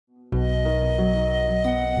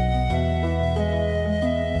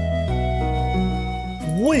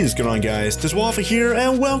What is going on, guys? TheWaffle here,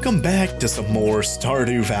 and welcome back to some more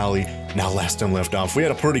Stardew Valley. Now, last time left off, we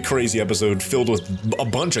had a pretty crazy episode filled with a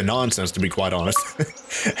bunch of nonsense, to be quite honest.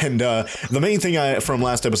 And the main thing from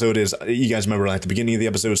last episode is, you guys remember at the beginning of the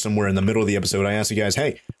episode, somewhere in the middle of the episode, I asked you guys,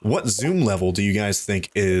 hey, what zoom level do you guys think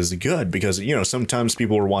is good? Because, you know, sometimes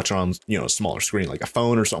people were watching on, you know, a smaller screen, like a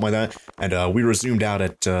phone or something like that, and we were zoomed out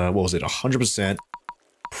at, what was it, 100%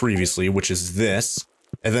 previously, which is this.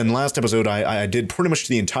 And then last episode, I did pretty much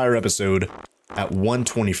the entire episode at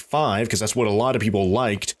 125, because that's what a lot of people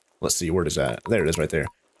liked. Let's see, where is that? There it is right there.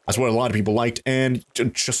 That's what a lot of people liked, and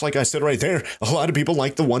just like I said right there, a lot of people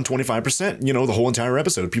liked the 125%, you know, the whole entire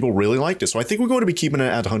episode. People really liked it, so I think we're going to be keeping it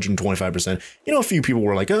at 125%. You know, a few people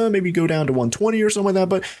were like, maybe go down to 120 or something like that,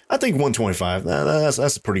 but I think 125,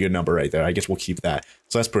 that's a pretty good number right there. I guess we'll keep that.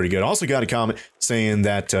 So that's pretty good. Also got a comment saying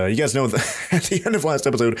that, you guys know that at the end of last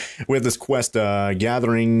episode, we had this quest,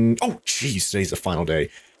 gathering, oh, jeez, today's the final day.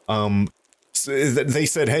 They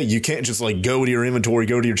said, hey, you can't just like go to your inventory,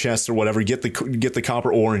 go to your chest or whatever, get the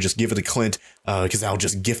copper ore and just give it to Clint, because I'll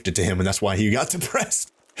just gift it to him, and that's why he got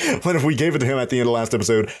depressed. But if we gave it to him at the end of last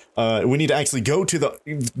episode, we need to actually go to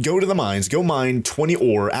the mines, go mine 20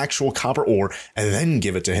 ore, actual copper ore, and then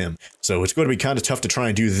give it to him. So it's going to be kind of tough to try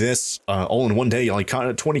and do this all in one day, like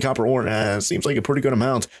 20 copper ore. Seems like a pretty good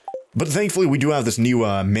amount. But thankfully, we do have this new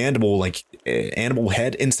mandible, like animal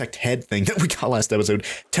head, insect head thing that we got last episode.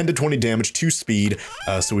 10 to 20 damage, 2 speed,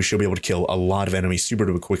 so we should be able to kill a lot of enemies super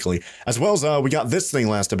duper quickly. As well as we got this thing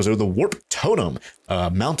last episode, the warp totem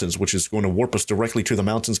mountains, which is going to warp us directly to the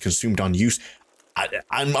mountains consumed on use.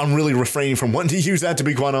 I'm really refraining from wanting to use that, to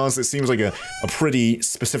be quite honest. It seems like a pretty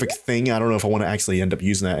specific thing. I don't know if I want to actually end up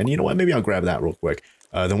using that. And you know what? Maybe I'll grab that real quick.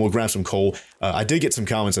 Then we'll grab some coal. I did get some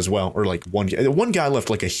comments as well, or like one guy left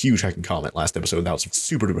like a huge heckin' comment last episode. That was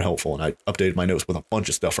super duper helpful, and I updated my notes with a bunch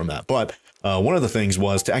of stuff from that. But one of the things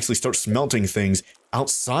was to actually start smelting things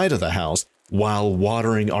outside of the house while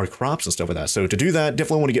watering our crops and stuff like that. So to do that,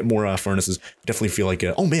 definitely want to get more furnaces. Definitely feel like,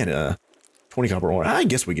 oh man, 20 copper ore. I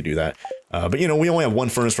guess we could do that. But, you know, we only have one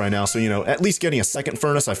furnace right now. So, you know, at least getting a second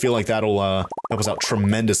furnace, I feel like that'll help us out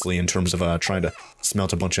tremendously in terms of trying to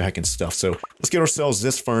smelt a bunch of heckin' stuff. So let's get ourselves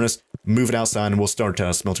this furnace, move it outside, and we'll start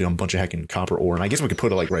smelting on a bunch of heckin' copper ore. And I guess we could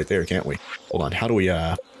put it like right there, can't we? Hold on. How do we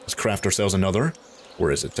let's craft ourselves another?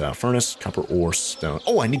 Where is it? Furnace, copper ore, stone.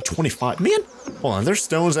 Oh, I need 25. Man, hold on. There's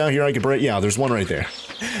stones out here I could break. Yeah, there's one right there.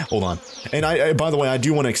 Hold on. And I by the way, I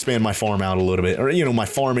do want to expand my farm out a little bit, or, you know, my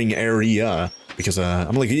farming area. Because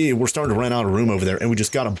I'm like, yeah, we're starting to run out of room over there. And we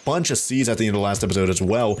just got a bunch of seeds at the end of the last episode as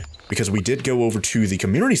well. Because we did go over to the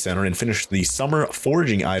community center and finish the summer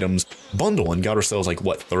foraging items bundle. And got ourselves like,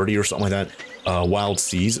 what, 30 or something like that? Wild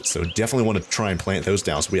seeds. So definitely want to try and plant those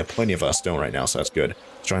down. So we have plenty of stone right now. So that's good.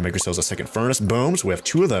 Let's try and make ourselves a second furnace. Boom. So we have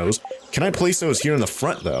 2 of those. Can I place those here in the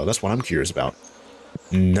front, though? That's what I'm curious about.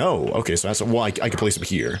 No. Okay, so that's... Well, I can place them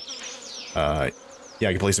here. Yeah,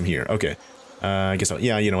 I can place them here. Okay. I guess,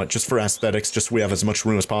 yeah, you know what, just for aesthetics, just so we have as much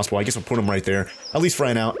room as possible, I guess I'll put them right there, at least for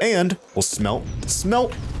right now, and we'll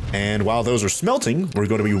smelt, and while those are smelting, we're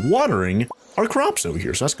going to be watering our crops over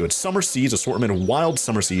here, so that's good. Summer seeds, assortment of wild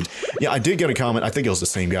summer seeds. Yeah, I did get a comment, I think it was the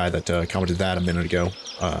same guy that commented that a minute ago,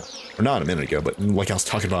 or not a minute ago, but like I was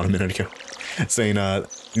talking about a minute ago, saying,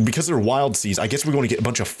 because they're wild seeds, I guess we're going to get a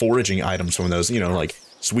bunch of foraging items from those, you know, like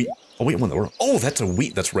sweet, oh wait, oh, that's a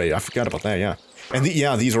wheat, that's right, I forgot about that, yeah. And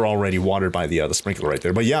yeah, these are already watered by the sprinkler right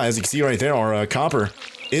there. But yeah, as you can see right there, our copper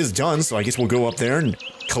is done. So I guess we'll go up there and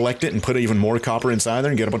collect it and put even more copper inside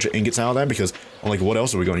there and get a bunch of ingots out of that. Because, like, what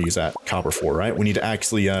else are we going to use that copper for, right? We need to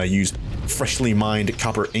actually use freshly mined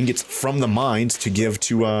copper ingots from the mines to give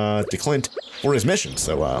to Clint for his mission.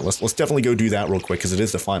 So let's definitely go do that real quick because it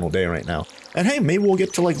is the final day right now. And hey, maybe we'll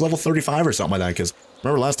get to like level 35 or something like that. Because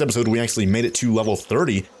remember last episode we actually made it to level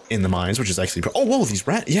 30 in the mines, which is actually... Oh, whoa, these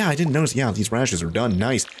yeah, I didn't notice. Yeah, these radishes are done.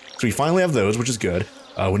 Nice. So we finally have those, which is good.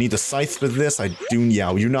 We need the scythe for this.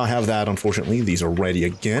 Yeah, we do not have that, unfortunately. These are ready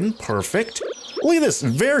again. Perfect. Look at this.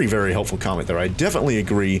 Very, very helpful comment there. I definitely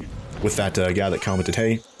agree with that guy that commented,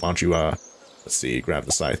 hey, why don't you, let's see, grab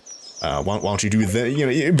the scythe. Why don't you do that? You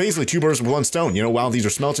know, basically 2 birds with 1 stone. You know, while these are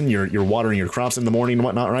smelting, you're watering your crops in the morning and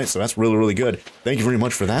whatnot, right? So that's really, really good. Thank you very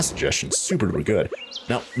much for that suggestion. Super, super good.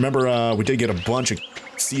 Now, remember, we did get a bunch of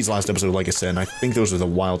seeds last episode, like I said, and I think those are the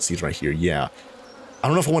wild seeds right here. Yeah. I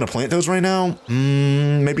don't know if I want to plant those right now.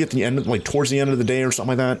 Maybe at the end, like towards the end of the day or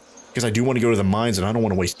something like that. Because I do want to go to the mines and I don't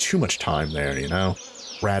want to waste too much time there, you know?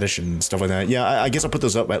 Radish and stuff like that. Yeah, I guess I'll put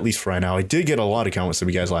those up at least for right now. I did get a lot of comments from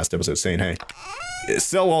you guys last episode saying, hey,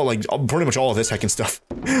 sell all, like, pretty much all of this heckin' stuff.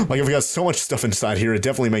 Like, if we got so much stuff inside here, it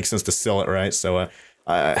definitely makes sense to sell it, right? So,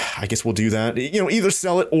 I guess we'll do that. You know, either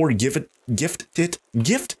sell it or gift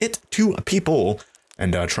it to people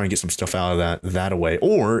and try and get some stuff out of that away.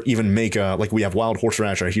 Or even make, like we have wild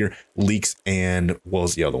horseradish right here, leeks, and what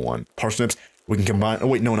was the other one? Parsnips. We can combine, oh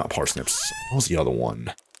wait, no, not parsnips. What was the other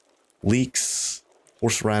one? Leeks,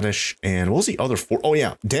 horseradish, and what was the other four? Oh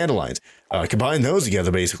yeah, dandelions. Combine those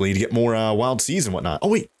together basically to get more wild seeds and whatnot. Oh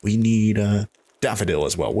wait, we need daffodil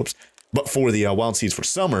as well. Whoops. But for the wild seeds for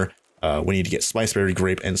summer, we need to get spiceberry,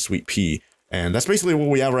 grape, and sweet pea. And that's basically what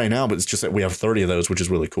we have right now, but it's just that we have 30 of those, which is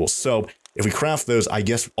really cool. So if we craft those, I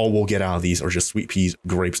guess all we'll get out of these are just sweet peas,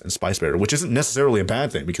 grapes, and spiceberry, which isn't necessarily a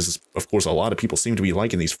bad thing because, of course, a lot of people seem to be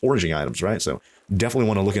liking these foraging items, right? So definitely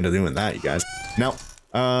want to look into doing that, you guys. Now,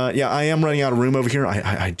 yeah, I am running out of room over here.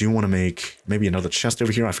 I do want to make maybe another chest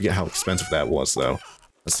over here. I forget how expensive that was, though.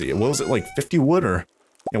 Let's see. What was it, like 50 wood or...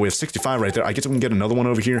 Yeah, we have 65 right there. I guess we can get another one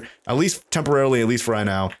over here, at least temporarily, at least for right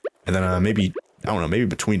now. And then maybe... I don't know, maybe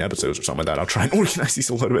between episodes or something like that, I'll try and organize these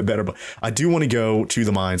a little bit better, but I do want to go to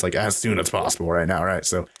the mines, like, as soon as possible right now, right?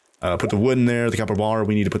 So, put the wood in there, the copper bar,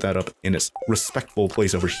 we need to put that up in its respectful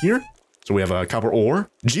place over here. So we have a copper ore.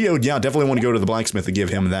 Geode, yeah, definitely want to go to the blacksmith and give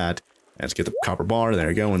him that. And let's get the copper bar, there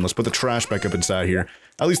you go, and let's put the trash back up inside here.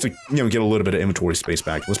 At least to, you know, get a little bit of inventory space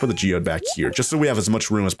back. Let's put the geode back here, just so we have as much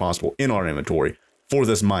room as possible in our inventory for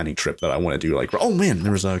this mining trip that I want to do. Like, oh man,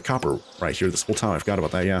 there was a copper right here this whole time, I forgot about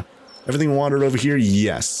that, yeah. Everything watered over here?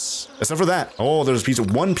 Yes. Except for that. Oh, there's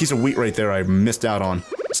one piece of wheat right there I missed out on.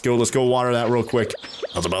 Let's go water that real quick.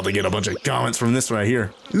 I was about to get a bunch of comments from this right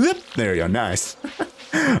here. Yep. There you go. Nice.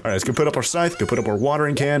 Alright, let's go put up our scythe, go put up our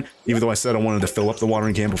watering can. Even though I said I wanted to fill up the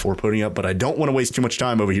watering can before putting up, but I don't want to waste too much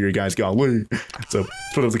time over here, you guys. Golly. So,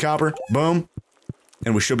 let's put up the copper. Boom.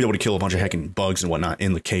 And we should be able to kill a bunch of heckin' bugs and whatnot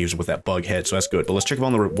in the caves with that bug head, so that's good. But let's check up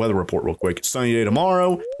on the weather report real quick. Sunny day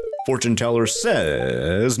tomorrow. Fortune teller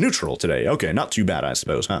says neutral today. Okay, not too bad, I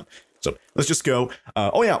suppose, huh? So let's just go.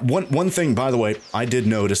 Oh yeah, one thing, by the way, I did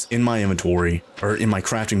notice in my inventory, or in my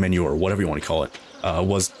crafting menu, or whatever you want to call it,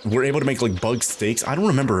 was we're able to make like bug steaks. I don't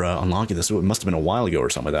remember unlocking this. It must have been a while ago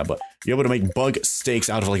or something like that, but you're able to make bug steaks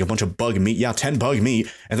out of like a bunch of bug meat. Yeah, 10 bug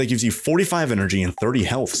meat, and that gives you 45 energy and 30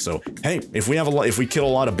 health. So hey, if we kill a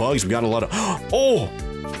lot of bugs, we got a lot of oh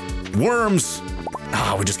worms.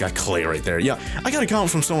 Ah, we just got clay right there. Yeah, I got a comment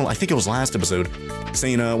from someone, I think it was last episode,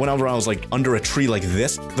 saying whenever I was like under a tree like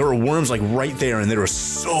this, there were worms like right there and they were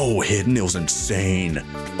so hidden, it was insane.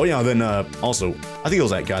 Oh yeah, then also, I think it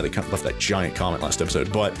was that guy that left that giant comment last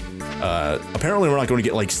episode, but apparently we're not going to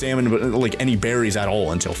get like salmon, but like any berries at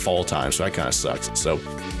all until fall time, so that kind of sucks. So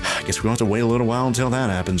I guess we're going to have to wait a little while until that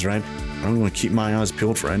happens, right? I'm going to keep my eyes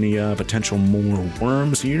peeled for any potential more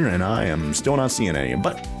worms here, and I am still not seeing any,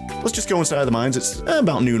 but let's just go inside the mines. It's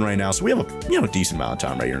about noon right now, so we have a decent amount of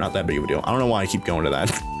time right here. Not that big of a deal. I don't know why I keep going to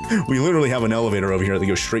that. We literally have an elevator over here that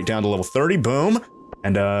goes straight down to level 30. Boom.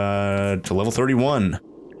 And to level 31.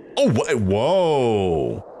 Oh,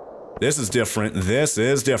 whoa. This is different. This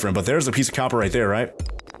is different. But there's a piece of copper right there, right?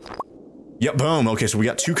 Yep, boom. Okay, so we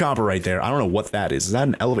got 2 copper right there. I don't know what that is. Is that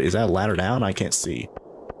an elevator? Is that a ladder down? I can't see.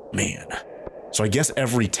 Man. So I guess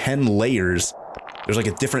every 10 layers, there's like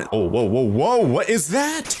a different... Oh, whoa. What is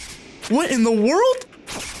that? What in the world?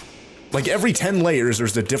 Like every 10 layers,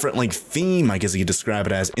 there's a different like theme, I guess you could describe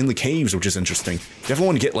it as, in the caves, which is interesting. Definitely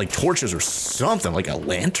want to get like torches or something, like a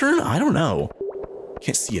lantern? I don't know.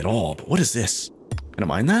 Can't see it all, but what is this? Can I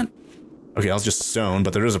mine that? Okay, I was just stone,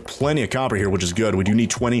 but there is plenty of copper here, which is good. We do need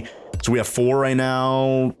 20. So we have 4 right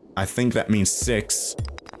now. I think that means 6.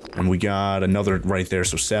 And we got another right there,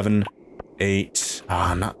 so 7, 8.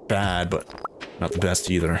 Ah, not bad, but not the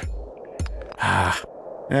best either. Ah.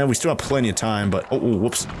 Yeah, we still have plenty of time, but... Oh,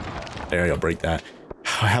 whoops. There, I'll break that.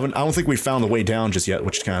 I don't think we found the way down just yet,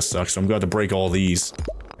 which kind of sucks, so I'm going to have to break all these.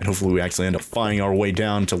 And hopefully we actually end up finding our way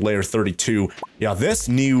down to layer 32. Yeah, this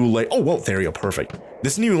new layer... Oh, whoa, there you go, perfect.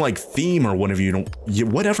 This new, like, theme or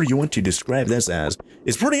whatever you want to describe this as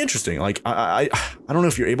is pretty interesting. Like, I don't know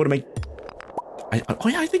if you're able to make... oh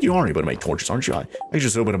yeah, I think you are able to make torches, aren't you? I can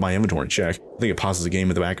just open up my inventory and check. I think it pauses the game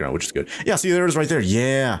in the background, which is good. Yeah, see, there it is right there.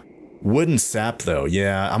 Yeah. Wooden sap, though.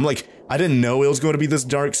 Yeah, I'm like, I didn't know it was going to be this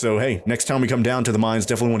dark, so hey, next time we come down to the mines,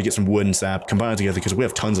 definitely want to get some wood and sap combined together, because we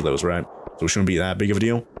have tons of those, right? So it shouldn't be that big of a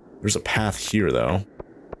deal. There's a path here, though.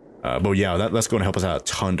 But yeah, that's going to help us out a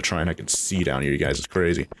ton to try and I can see down here, you guys. It's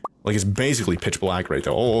crazy. Like, it's basically pitch black right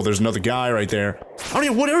there. Oh, there's another guy right there. I don't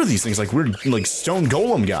know, what are these things? Like, weird, like, stone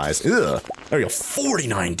golem guys. Ugh. There we go.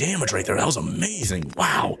 49 damage right there. That was amazing.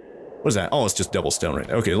 Wow. What is that? Oh, it's just double stone right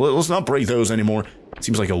there. Okay, let's not break those anymore.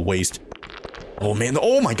 Seems like a waste. Oh, man.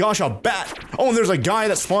 Oh, my gosh, a bat. Oh, and there's a guy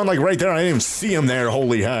that spawned, like, right there. I didn't even see him there.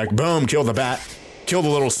 Holy heck. Boom. Kill the bat. kill the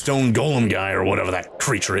little stone golem guy or whatever that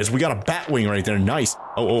creature is. We got a bat wing right there. Nice.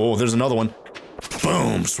 Oh, there's another one.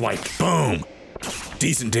 Boom, swipe, boom.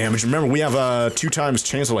 Decent damage. Remember, we have 2 times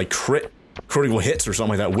chance of like critical hits or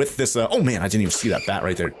something like that with this. Oh man, I didn't even see that bat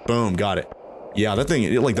right there. Boom, got it. Yeah, that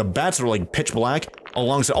thing, like the bats are like pitch black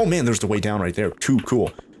alongside. Oh man, there's the way down right there. Too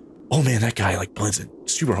cool. Oh man, that guy like blends in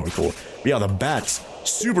super hardcore. But yeah, the bats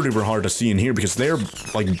super duper hard to see in here because they're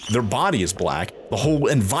like their body is black. The whole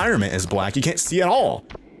environment is black. You can't see at all.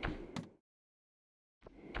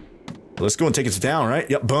 Let's go and take it down, right?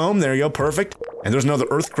 Yep, boom, there you go, perfect. And there's another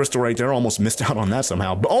earth crystal right there. Almost missed out on that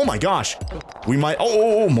somehow. But oh my gosh, we might.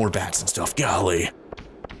 Oh, more bats and stuff. Golly.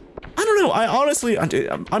 I don't know. I honestly,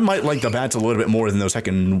 I might like the bats a little bit more than those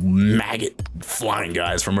heckin' maggot flying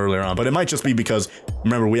guys from earlier on. But it might just be because,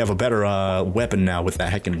 remember, we have a better weapon now with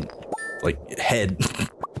that heckin' like head.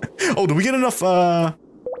 Oh, do we get enough?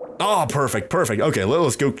 Oh, perfect. Okay,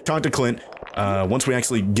 let's go talk to Clint. Once we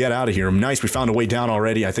actually get out of here. Nice, we found a way down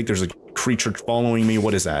already. I think there's a creature following me.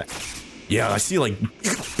 What is that? Yeah, I see like, you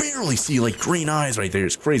can barely see like green eyes right there.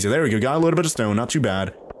 It's crazy. There we go. Got a little bit of stone. Not too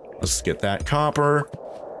bad. Let's get that copper.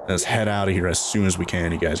 Let's head out of here as soon as we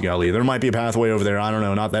can, you guys. Golly, there might be a pathway over there. I don't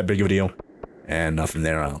know. Not that big of a deal. And nothing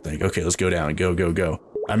there, I don't think. Okay, let's go down. Go.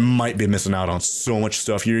 I might be missing out on so much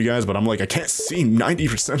stuff here, you guys, but I'm like, I can't see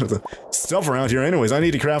 90% of the stuff around here anyways. I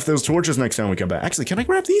need to craft those torches next time we come back. Actually, can I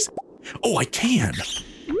grab these? Oh, I can.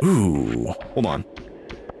 Ooh, hold on.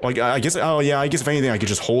 Well, I guess, oh yeah, I guess if anything, I could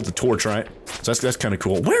just hold the torch, right? So that's kind of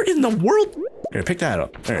cool. Where in the world? Here, pick that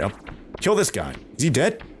up. There you go. Kill this guy. Is he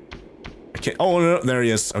dead? I can't, oh, no, there he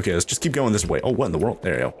is. Okay, let's just keep going this way. Oh, what in the world?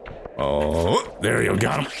 There you go. Oh, there you go,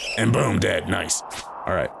 got him. And boom, dead, nice.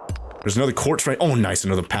 All right. There's another quartz right. Oh, nice,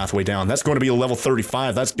 another pathway down. That's going to be a level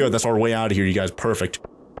 35. That's good. That's our way out of here, you guys. Perfect.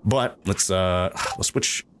 But let's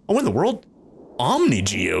switch. Oh, in the world? OMNI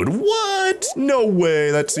geode. What? No way.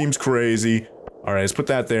 That seems crazy. All right, let's put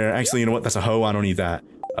that there. Actually, you know what? That's a hoe. I don't need that.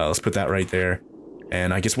 Let's put that right there.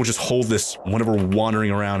 And I guess we'll just hold this whenever we're wandering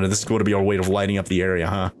around. And this is going to be our way of lighting up the area,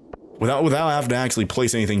 huh? Without having to actually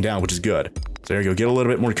place anything down, which is good. So there you go. Get a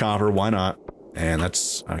little bit more copper. Why not? And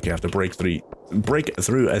that's okay. I have to break through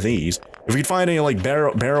these. If we could find any like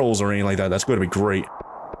barrels or anything like that, that's going to be great.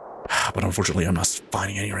 But unfortunately, I'm not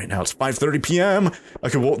finding any right now. It's 5:30 p.m.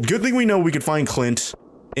 Okay, well, good thing we know we could find Clint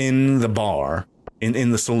in the bar,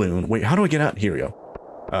 in the saloon. Wait, how do I get out? Here we go.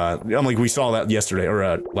 I'm like, we saw that yesterday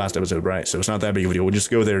or last episode, right? So it's not that big of a deal. We'll just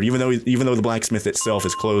go there, even though the blacksmith itself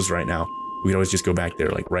is closed right now. We could always just go back there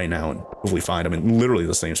like right now and hopefully find him in literally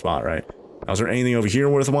the same spot, right? Now, is there anything over here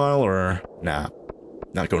worthwhile or nah?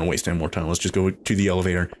 Not going to waste any more time. Let's just go to the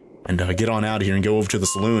elevator and get on out of here and go over to the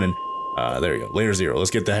saloon and there you go. Layer 0. Let's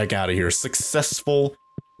get the heck out of here. Successful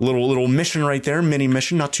little mission right there. Mini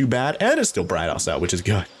mission. Not too bad. And it's still bright outside, which is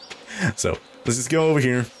good. So let's just go over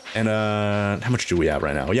here and how much do we have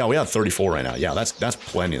right now? Yeah, we have 34 right now. Yeah, that's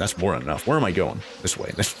plenty. That's more than enough. Where am I going? This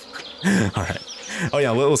way. All right. Oh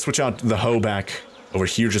yeah, let's switch out the hoe back over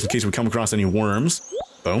here just in case we come across any worms.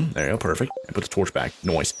 Boom. There you go. Perfect. And put the torch back.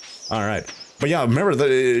 Nice. All right. But yeah, remember,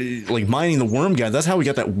 like, mining the worm guy, that's how we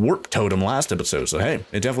got that warp totem last episode. So, hey,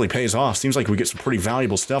 it definitely pays off. Seems like we get some pretty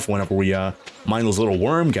valuable stuff whenever we mine those little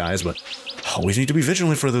worm guys, but always need to be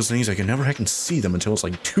vigilant for those things. I can never heckin' see them until it's,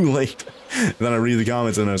 like, too late. And then I read the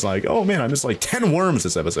comments and it's like, oh, man, I missed, like, 10 worms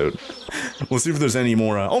this episode. We'll see if there's any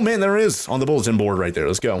more. Oh, man, there is on the bulletin board right there.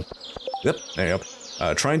 Let's go. Yep, there you go.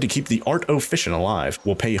 Trying to keep the art of fishing alive.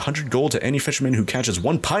 We'll pay 100 gold to any fisherman who catches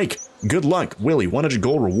 1 pike. Good luck, Willie. 100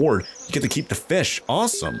 gold reward. You get to keep the fish.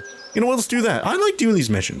 Awesome. You know what? Let's do that. I like doing these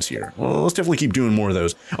missions here. Well, let's definitely keep doing more of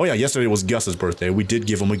those. Oh yeah, yesterday was Gus's birthday. We did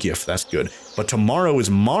give him a gift. That's good. But tomorrow is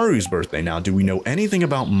Maru's birthday. Now, do we know anything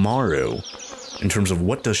about Maru in terms of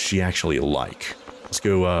what does she actually like? Let's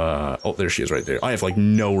go, oh, there she is right there. I have, like,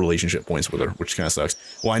 no relationship points with her, which kind of sucks.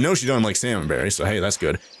 Well, I know she doesn't like salmon berries, so hey, that's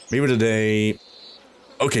good. Maybe today...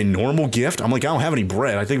 Okay, normal gift. I'm like, I don't have any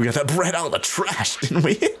bread. I think we got that bread out of the trash, didn't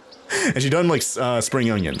we? And she doesn't like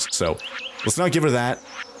spring onions, so let's not give her that.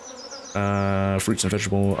 Fruits and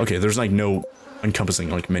vegetable. Okay, there's like no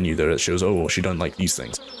encompassing like menu there that shows, oh, she doesn't like these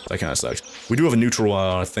things. That kind of sucks. We do have a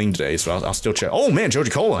neutral thing today, so I'll still check. Oh man,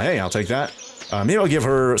 Joja Cola. Hey, I'll take that. Maybe I'll give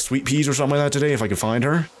her sweet peas or something like that today if I can find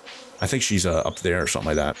her. I think she's up there or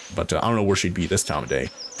something like that, but I don't know where she'd be this time of day.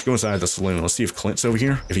 Let's go inside the saloon. Let's see if Clint's over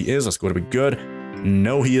here. If he is, that's going to be good.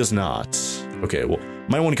 No, he is not. Okay, well,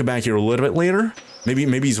 might want to come back here a little bit later. Maybe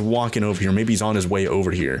he's walking over here. Maybe he's on his way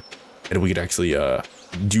over here. And we could actually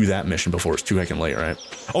do that mission before it's too heckin' late, right?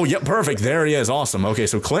 Oh, yep, perfect. There he is. Awesome. Okay,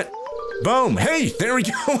 so Clint. Boom. Hey, there we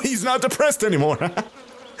go. He's not depressed anymore.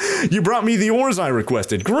 You brought me the ores I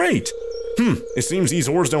requested. Great. It seems these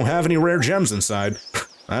ores don't have any rare gems inside.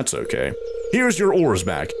 That's okay. Here's your ores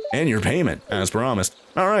back, and your payment, as promised.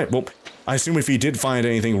 Alright, well, I assume if he did find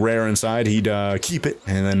anything rare inside, he'd keep it,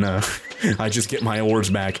 and then I just get my ores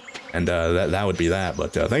back, and that would be that.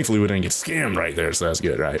 But thankfully we didn't get scammed right there, so that's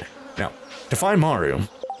good, right? Now, to find Maru,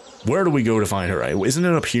 where do we go to find her, right? Isn't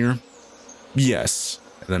it up here? Yes.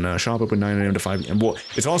 And then shop open 9 AM to 5 PM. Well,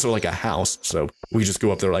 it's also like a house, so we just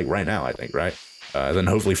go up there like right now, I think, right? Then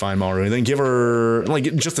hopefully find Maru, and then give her, like,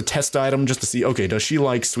 just a test item just to see, okay, does she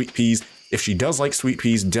like sweet peas? If she does like sweet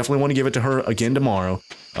peas, definitely want to give it to her again tomorrow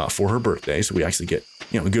for her birthday, so we actually get,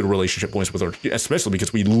 you know, good relationship points with her, especially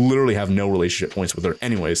because we literally have no relationship points with her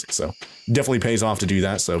anyways, so definitely pays off to do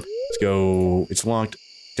that. So let's go. It's locked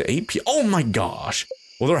to 8 p.m. Oh my gosh.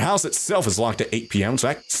 Well, their house itself is locked at 8 p.m., so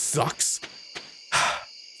that sucks.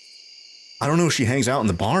 I don't know if she hangs out in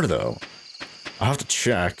the bar, though. I'll have to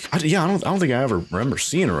check. I don't think I ever remember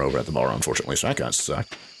seeing her over at the bar, unfortunately, so that kind of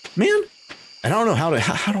sucked. Man, and I don't know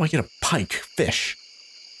how do I get a pike fish?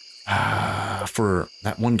 For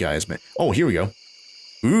that one guy's man. Oh, here we go.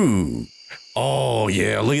 Ooh. Oh,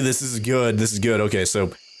 yeah, look at this. This is good. This is good. Okay,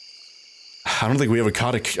 so I don't think we ever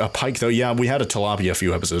caught a pike, though. Yeah, we had a tilapia a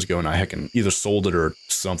few episodes ago, and I heckin' either sold it or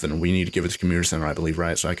something. We need to give it to community center, I believe,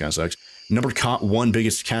 right? So that kind of sucks. Number caught one,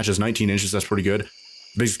 biggest catch is 19 inches. That's pretty good.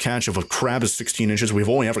 Biggest catch of a crab is 16 inches. We've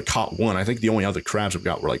only ever caught one. I think the only other crabs we've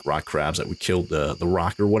got were like rock crabs that we killed the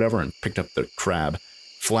rock or whatever and picked up the crab.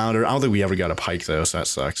 Flounder. I don't think we ever got a pike, though, so that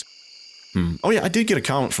sucks. Oh, yeah, I did get a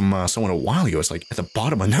comment from someone a while ago. It's like at the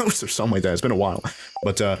bottom of notes or something like that. It's been a while.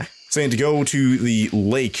 But saying to go to the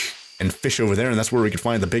lake and fish over there, and that's where we could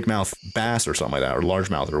find the big mouth bass or something like that, or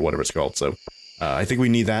largemouth or whatever it's called. So I think we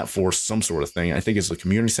need that for some sort of thing. I think it's the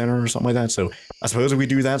community center or something like that. So I suppose if we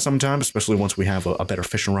do that sometime, especially once we have a better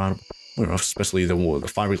fishing rod, you know, especially the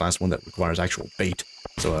fiberglass one that requires actual bait.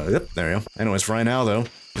 So yep, there you go. Anyways, for right now though,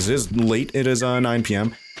 this is late. It is 9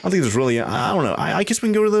 p.m. I think there's really, I don't know. I guess we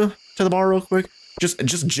can go to the bar real quick.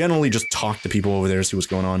 Just generally just talk to people over there, see what's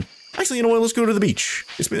going on. Actually, you know what? Let's go to the beach.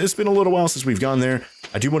 It's been a little while since we've gone there.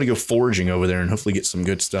 I do want to go foraging over there and hopefully get some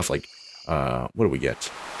good stuff like, what do we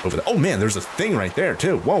get over there? Oh man, there's a thing right there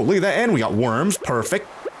too. Whoa, look at that. And we got worms. Perfect.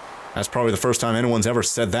 That's probably the first time anyone's ever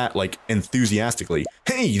said that, like, enthusiastically.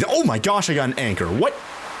 Hey, oh my gosh, I got an anchor. What?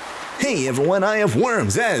 Hey everyone, I have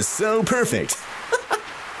worms. That is so perfect.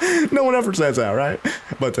 No one ever says that, right?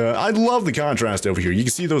 But I love the contrast over here. You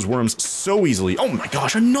can see those worms so easily. Oh my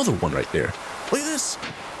gosh, another one right there. Look at this.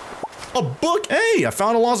 A book. Hey, I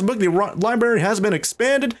found a lost book. The library has been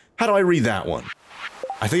expanded. How do I read that one?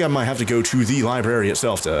 I think I might have to go to the library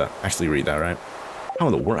itself to actually read that, right? How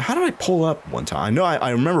did I pull up one time? I know I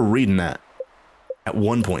remember reading that at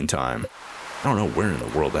one point in time. I don't know where in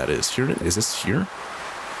the world that is. Here, is this here?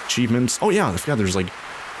 Achievements. Oh yeah, I forgot there's like,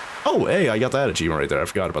 oh hey, I got that achievement right there. I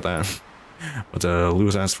forgot about that. But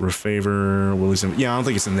Lewis asked for a favor. Willie's in, yeah, I don't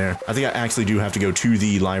think it's in there. I think I actually do have to go to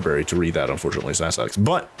the library to read that, unfortunately, so that sucks.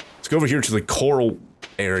 But let's go over here to the coral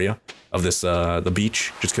area of this the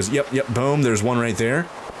beach, just because, yep, boom, there's one right there.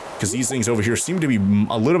 Because these things over here seem to be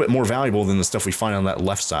a little bit more valuable than the stuff we find on that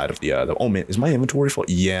left side of the oh man, is my inventory full?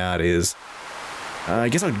 Yeah, it is. I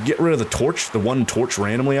guess I'll get rid of the torch, the one torch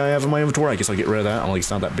randomly I have in my inventory. I guess I'll get rid of that. I'm like,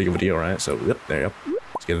 it's not that big of a deal, right? So, yep, there you go.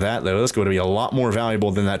 Let's get that, though. That's going to be a lot more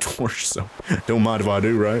valuable than that torch, so don't mind if I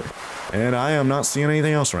do, right? And I am not seeing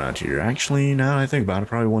anything else around here. Actually, now that I think about it,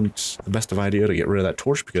 probably wasn't the best of idea to get rid of that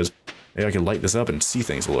torch because maybe I could light this up and see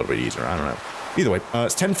things a little bit easier. I don't know. Either way,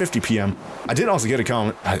 it's 10:50 p.m. I did also get a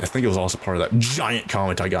comment. I think it was also part of that giant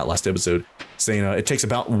comment I got last episode saying it takes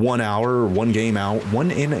about 1 hour, one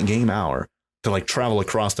in-game hour to like travel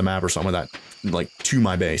across the map or something like that, like to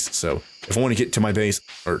my base. So if I want to get to my base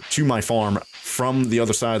or to my farm from the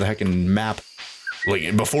other side of the heckin' map,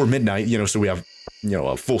 like before midnight, you know, so we have, you know,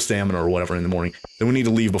 a full stamina or whatever in the morning, then we need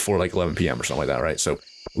to leave before like 11 p.m. or something like that, right? So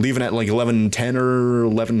leaving at like 11:10 or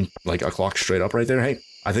 11 like o'clock straight up right there. Hey,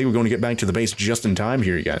 I think we're going to get back to the base just in time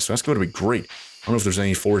here, you guys. So that's going to be great. I don't know if there's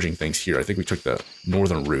any foraging things here. I think we took the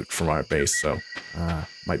northern route from our base, so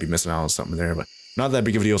might be missing out on something there, but not that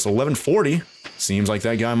big of a deal. So 11:40 seems like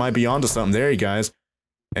that guy might be onto something there, you guys.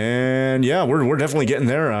 And yeah, we're definitely getting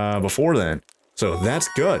there before then. So that's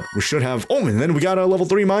good. We should have, oh, and then we got a level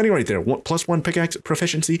 3 mining right there. +1 pickaxe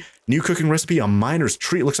proficiency, new cooking recipe, a miner's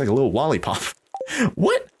treat. It looks like a little lollipop.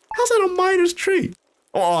 What? How's that a miner's treat?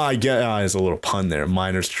 Oh, I get, there's a little pun there.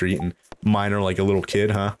 Miner's treat and miner like a little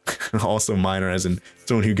kid, huh? Also miner as in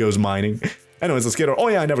someone who goes mining. Anyways, let's get our, oh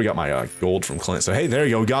yeah, I never got my gold from Clint. So hey, there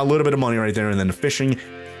you go. Got a little bit of money right there. And then fishing.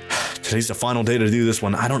 Today's the final day to do this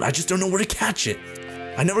one. I just don't know where to catch it.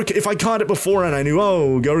 I never, if I caught it before and I knew,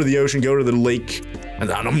 oh, go to the ocean, go to the lake.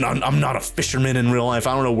 And I'm not a fisherman in real life.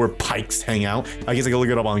 I don't know where pikes hang out. I guess I could look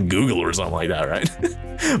it up on Google or something like that, right?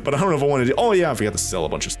 But I don't know if I want to do, oh yeah, I forgot to sell a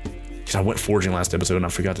bunch of, because I went foraging last episode and I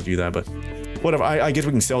forgot to do that, but whatever. I guess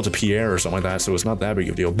we can sell it to Pierre or something like that, so it's not that big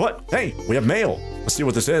of a deal. But hey, we have mail. Let's see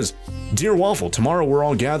what this is. Dear Waffle, tomorrow we're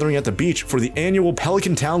all gathering at the beach for the annual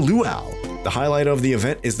Pelican Town Luau. The highlight of the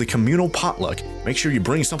event is the communal potluck. Make sure you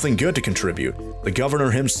bring something good to contribute. The governor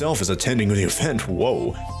himself is attending the event,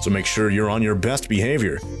 whoa, so make sure you're on your best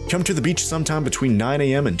behavior. Come to the beach sometime between 9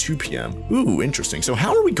 a.m. and 2 p.m. Ooh, interesting. So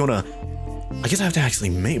how are we gonna, I guess I have to actually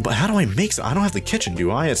make, but how do I make some? I don't have the kitchen, do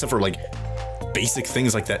I? Except for like basic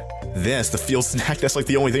things like that. The field snack, that's like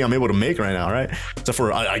the only thing I'm able to make right now, right? Except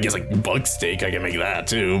for, I guess like bug steak, I can make that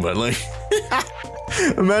too, but like,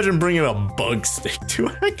 imagine bringing a bug steak to a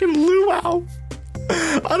heckin' luau.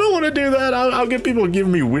 I don't want to do that. I'll get people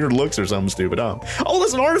giving me weird looks or something stupid. Oh,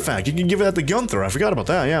 that's an artifact. You can give that to Gunther. I forgot about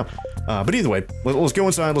that, yeah. But either way, let's go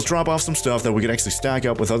inside. Let's drop off some stuff that we can actually stack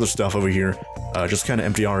up with other stuff over here. Just kind of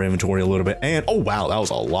empty our inventory a little bit. And, oh wow, that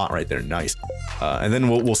was a lot right there. Nice. And then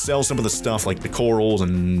we'll sell some of the stuff like the corals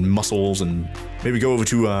and mussels and maybe go over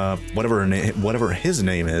to whatever his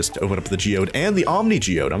name is to open up the geode and the OMNI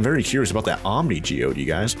geode. I'm very curious about that OMNI geode, you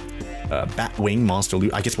guys. Batwing monster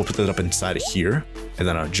loot. I guess we'll put that up inside of here. And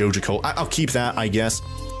then Joja Corporation. I'll keep that, I guess.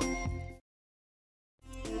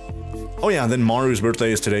 Oh yeah, then Maru's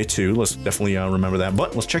birthday is today too. Let's definitely remember that.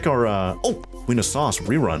 But let's check our oh, Wiener sauce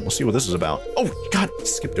rerun. Let's see what this is about. Oh god,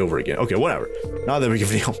 skipped over again. Okay, whatever. Not that big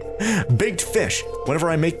of a deal. Baked fish. Whenever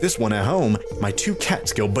I make this one at home, my 2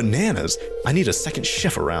 cats go bananas. I need a second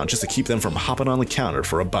chef around just to keep them from hopping on the counter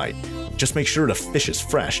for a bite. Just make sure the fish is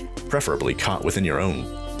fresh, preferably caught within your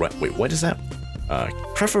own. Right, wait, what is that?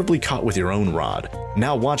 Preferably caught with your own rod.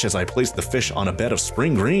 Now watch as I place the fish on a bed of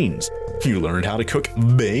spring greens. You learned how to cook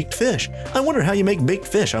baked fish. I wonder how you make baked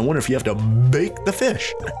fish. I wonder if you have to bake the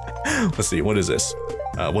fish. Let's see, what is this?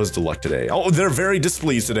 What is the luck today? Oh, they're very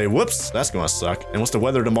displeased today. Whoops, that's gonna suck. And what's the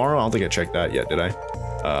weather tomorrow? I don't think I checked that yet, did I?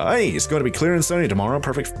 Hey, it's going to be clear and sunny tomorrow.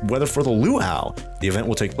 Perfect weather for the luau. The event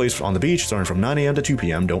will take place on the beach starting from 9 a.m. to 2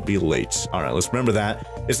 p.m. Don't be late. All right, let's remember that.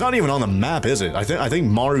 It's not even on the map, is it? I think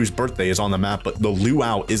Maru's birthday is on the map, but the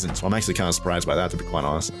luau isn't. So I'm actually kind of surprised by that, to be quite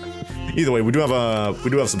honest. Either way, we do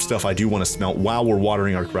have some stuff I do want to smelt while we're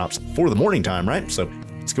watering our crops for the morning time, right? So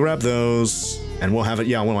let's grab those, and we'll have it.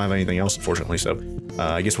 Yeah, we won't have anything else, unfortunately. So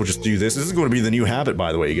I guess we'll just do this. This is going to be the new habit,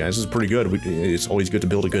 by the way, you guys. This is pretty good. It's always good to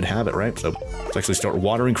build a good habit, right? So let's actually start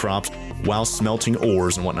watering crops while smelting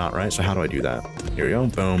ores and whatnot, right? So how do I do that? Here we go.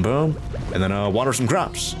 Boom, boom. And then water some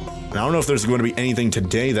crops. Now, I don't know if there's going to be anything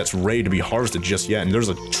today that's ready to be harvested just yet. And there's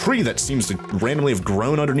a tree that seems to randomly have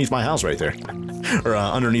grown underneath my house right there. Or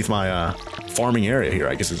underneath my farming area here,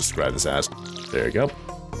 I guess I'll describe this as. There you go.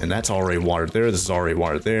 And that's already watered there. This is already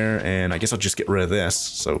watered there. And I guess I'll just get rid of this.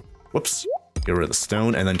 So, whoops. Get rid of the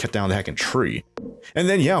stone and then cut down the heckin' tree. And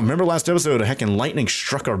then, yeah, remember last episode, a heckin' lightning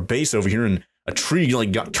struck our base over here and a tree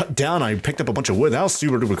like got cut down. I picked up a bunch of wood. That was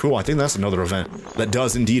super duper cool. I think that's another event that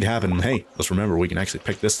does indeed happen. Hey, let's remember we can actually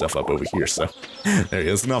pick this stuff up over here. So there you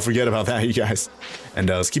go. Let's not forget about that, you guys. And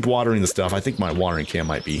let's keep watering the stuff. I think my watering can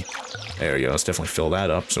might be. There you go. Let's definitely fill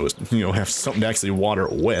that up so it's, you know, have something to actually water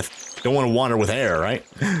it with. Don't want to water with air, right?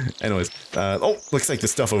 Anyways, oh, looks like the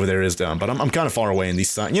stuff over there is done, but I'm kind of far away in these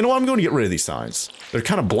signs. You know what? I'm going to get rid of these signs. They're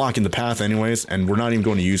kind of blocking the path anyways, and we're not even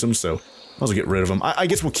going to use them, so I'll just get rid of them. I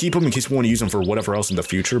guess we'll keep them in case we want to use them for whatever else in the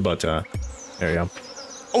future, but there you go.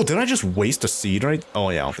 Oh, did I just waste a seed, right? Oh,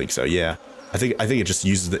 yeah, I don't think so, yeah. I think it just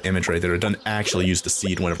uses the image right there. It doesn't actually use the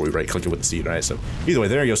seed whenever we right-click it with the seed, right? So either way,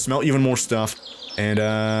 there you go. Smelt even more stuff. And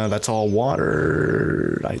that's all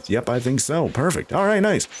water. Yep, I think so. Perfect. All right,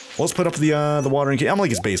 nice. Well, let's put up the watering can. I'm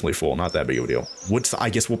like, it's basically full. Not that big of a deal. I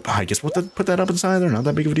guess we'll put that up inside there. Not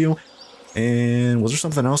that big of a deal. And was there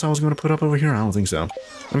something else I was going to put up over here? I don't think so.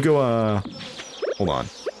 Let me go. Hold on.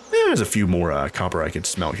 There's a few more copper I could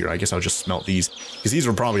smelt here. I guess I'll just smelt these because these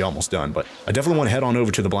are probably almost done. But I definitely want to head on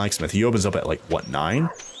over to the blacksmith. He opens up at like what, 9?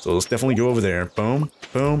 So let's definitely go over there. Boom,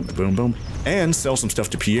 boom, boom, boom, and sell some stuff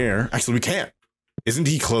to Pierre. Actually, we can't. Isn't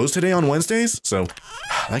he closed today on Wednesdays? So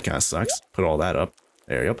that kind of sucks. Put all that up.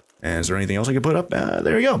 There you go. And is there anything else I can put up?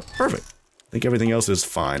 There you go. Perfect. I think everything else is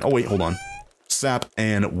fine. Oh, wait, hold on. Sap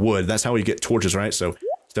and wood. That's how we get torches, right? So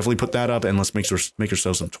let's definitely put that up and let's make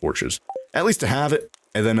ourselves some torches. At least to have it.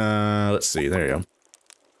 And then, let's see. There you go.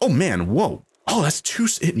 Oh, man. Whoa. Oh, that's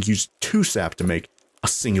it used 2 sap to make a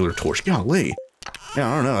singular torch. Golly.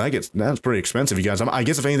 Yeah, I don't know. That's pretty expensive, you guys. I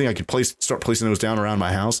guess if anything, I could start placing those down around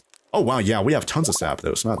my house. Oh, wow, yeah, we have tons of sap,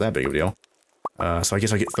 though. It's not that big of a deal. So I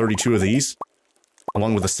guess I get 32 of these.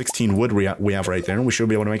 along with the 16 wood we have right there. And we should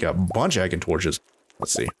be able to make a bunch of heckin' torches.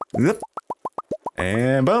 Let's see. Yep.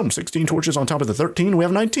 And boom, 16 torches on top of the 13. We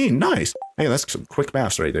have 19. Nice. Hey, that's some quick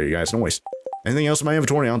maths right there, you guys. Nice. Anything else in my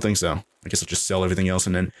inventory? I don't think so. I guess I'll just sell everything else,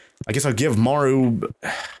 and then I guess I'll give Maru...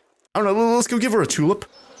 I don't know, let's go give her a tulip.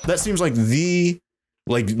 That seems like the...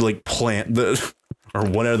 Like plant, or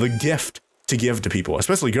whatever, the gift to give to people,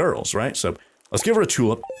 especially girls, right? So let's give her a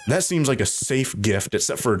tulip. That seems like a safe gift,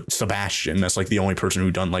 except for Sebastian. That's like the only person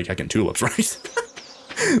who done like heckin' tulips, right?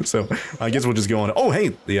 So I guess we'll just go on. Oh,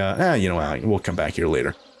 hey, you know, we'll come back here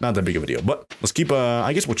later. Not that big of a deal, but let's keep,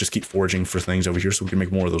 I guess we'll just keep foraging for things over here so we can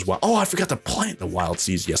make more of those wild. Oh, I forgot to plant the wild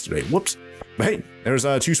seeds yesterday. Whoops. But hey, there's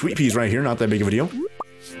 2 sweet peas right here. Not that big of a deal.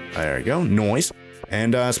 There we go. Nice.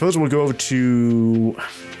 And I suppose we'll go over to...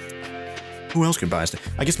 Who else could buy stuff?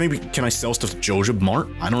 I guess maybe, can I sell stuff to Joja Mart?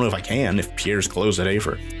 I don't know if I can, if Pierre's closed today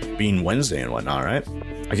for being Wednesday and whatnot, right?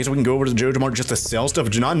 I guess we can go over to the Joja Mart just to sell stuff,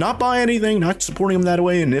 not buy anything, not supporting them that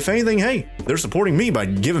way. And if anything, hey, they're supporting me by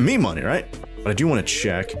giving me money, right? But I do want to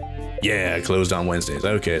check. Yeah, closed on Wednesdays.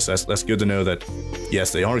 Okay, so that's good to know that,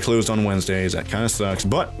 yes, they are closed on Wednesdays. That kind of sucks,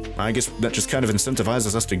 but I guess that just kind of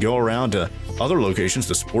incentivizes us to go around to other locations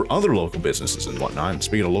to support other local businesses and whatnot. And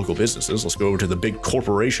speaking of local businesses, let's go over to the big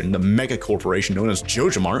corporation, the mega corporation known as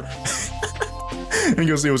Joja Mart. And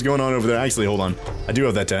go see what's going on over there. Actually, hold on. I do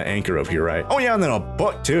have that anchor over here, right? Oh, yeah, and then a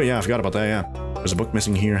book, too. Yeah, I forgot about that, yeah. There's a book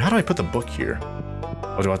missing here. How do I put the book here?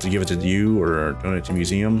 Oh, do I have to give it to you or donate it to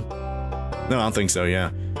museum? No, I don't think so, yeah.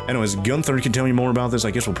 Anyways, Gunther can tell me more about this.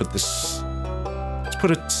 I guess we'll put this... Let's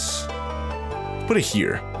put it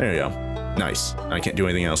here. There you go. Nice. I can't do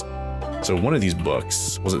anything else. So one of these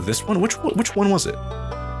books... Was it this one? Which one was it?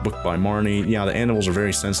 Book by Marnie. Yeah, the animals are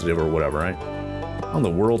very sensitive or whatever, right? How in the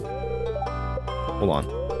world... Hold on.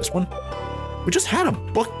 This one? We just had a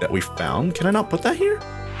book that we found. Can I not put that here?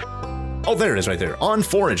 Oh, there it is right there. On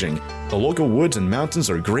foraging. The local woods and mountains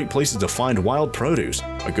are great places to find wild produce.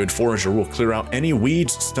 A good forager will clear out any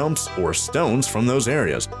weeds, stumps, or stones from those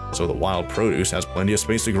areas, so the wild produce has plenty of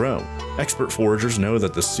space to grow. Expert foragers know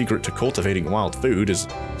that the secret to cultivating wild food is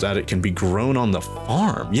that it can be grown on the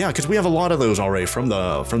farm. Yeah, because we have a lot of those already from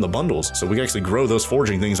the bundles, so we can actually grow those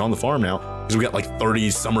foraging things on the farm now, because we got like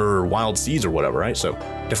 30 summer wild seeds or whatever, right? So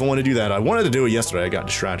definitely want to do that. I wanted to do it yesterday. I got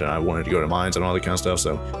distracted. I wanted to go to mines and all that kind of stuff,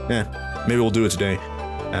 so maybe we'll do it today.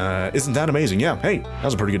 Isn't that amazing? Yeah, hey, that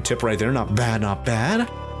was a pretty good tip right there. Not bad, not bad.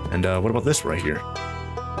 And what about this right here?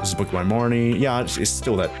 This is a book by Marnie. Yeah, it's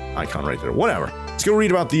still that icon right there. Whatever. Let's go read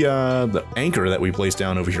about the anchor that we placed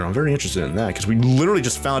down over here. I'm very interested in that because we literally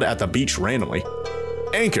just found it at the beach randomly.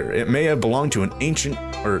 Anchor. It may have belonged to an ancient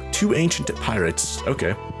or 2 ancient pirates.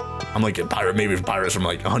 Okay. I'm like a pirate, maybe pirates from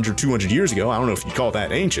like 100, 200 years ago. I don't know if you call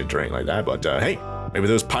that ancient or anything like that, but hey, maybe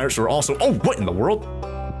those pirates were also... Oh, what in the world?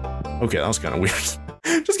 Okay, that was kind of weird.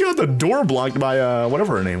 Just got the door blocked by,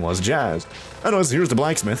 whatever her name was, Jazz. Anyways, here's the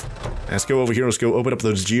blacksmith. Let's go over here. Let's go open up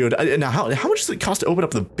those geode. Now, how much does it cost to open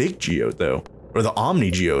up the big geode, though? Or the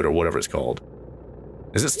OMNI geode, or whatever it's called.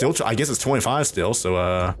 Is it still? I guess it's 25 still, so,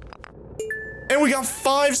 And we got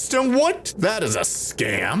 5 stone. What? That is a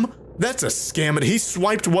scam. That's a scam. And he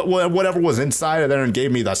swiped whatever was inside of there and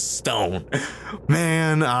gave me the stone.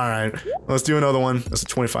 Man, all right. Let's do another one. That's a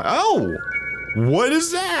 25. Oh! What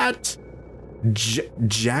is that?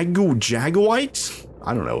 Jaguite?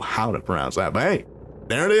 I don't know how to pronounce that, but hey,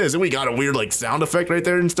 there it is. And we got a weird like sound effect right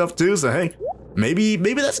there and stuff too. So hey, maybe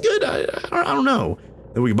that's good. I don't know.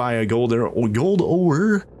 Then we can buy a gold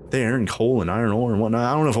ore there and coal and iron ore and whatnot.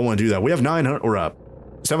 I don't know if I want to do that. We have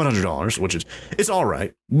 $700, which is it's all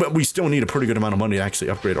right, but we still need a pretty good amount of money to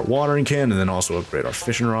actually upgrade our watering can and then also upgrade our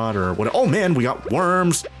fishing rod or what. Oh man, we got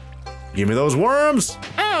worms. Give me those worms.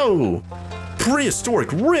 Oh,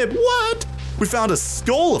 prehistoric rib. What? We found a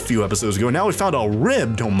skull a few episodes ago. Now we found a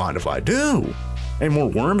rib. Don't mind if I do. Any more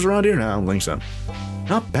worms around here? No, I don't think so.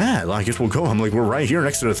 Not bad. I guess we'll go. I'm like, we're right here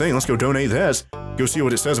next to the thing. Let's go donate this. Go see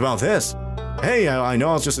what it says about this. Hey, I know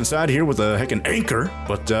I was just inside here with a heckin' anchor,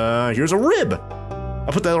 but here's a rib.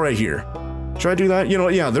 I'll put that right here. Should I do that? You know,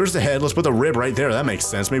 yeah, there's the head. Let's put the rib right there. That makes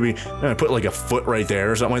sense. Maybe put like a foot right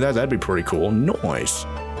there or something like that. That'd be pretty cool. Nice.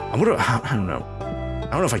 I don't know. I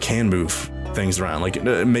don't know if I can move things around. Like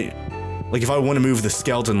if I want to move the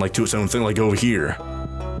skeleton like to its own thing, like over here,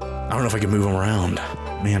 I don't know if I can move them around.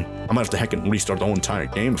 Man, I might have to heckin' restart the whole entire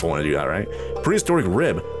game if I want to do that, right? Prehistoric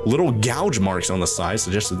rib. Little gouge marks on the side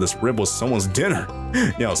suggested this rib was someone's dinner.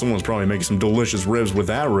 Yeah, someone's probably making some delicious ribs with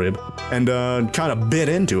that rib and kind of bit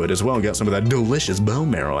into it as well. Got some of that delicious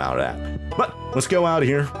bone marrow out of that. But let's go out of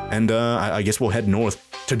here and I guess we'll head north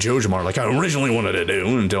to Jojamar like I originally wanted to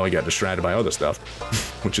do until I got distracted by other stuff,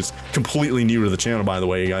 which is completely new to the channel, by the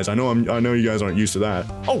way, you guys. I know you guys aren't used to that.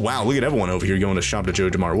 Oh wow, look at everyone over here going to shop to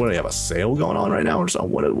Jojamar. What do they have, a sale going on right now or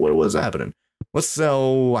something? What was happening? Let's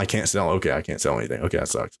sell. I can't sell. Okay, I can't sell anything. Okay, that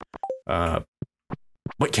sucks.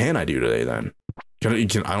 What can I do today then? I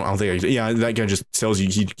don't think yeah, that guy just tells you,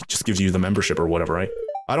 he just gives you the membership or whatever, right?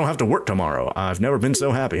 I don't have to work tomorrow. I've never been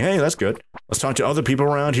so happy. Hey, that's good. Let's talk to other people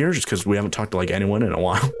around here just because we haven't talked to like anyone in a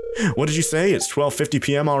while. What did you say? It's 12:50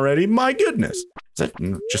 p.m. already? My goodness. Is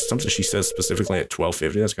that just something she says specifically at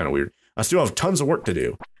 12:50? That's kind of weird. I still have tons of work to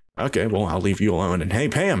do. Okay, well, I'll leave you alone. And hey,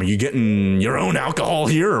 Pam, are you getting your own alcohol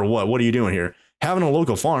here or what? What are you doing here? Having a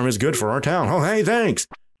local farm is good for our town. Oh, hey, thanks.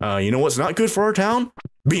 You know what's not good for our town?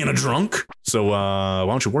 Being a drunk. So, why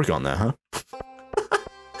don't you work on that, huh?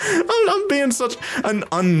 I'm being such an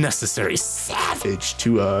unnecessary savage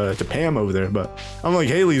to Pam over there, but I'm like,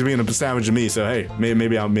 Haley's being a savage to me, so hey,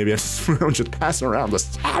 maybe I'm just passing around the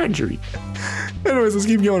savagery. Anyways, let's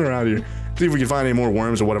keep going around here. See if we can find any more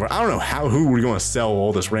worms or whatever. I don't know who we're going to sell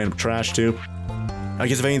all this random trash to. I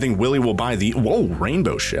guess if anything, Willie will buy the, whoa,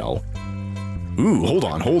 rainbow shell. Ooh, hold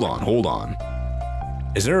on.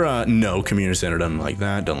 Is there a, no, community center doesn't like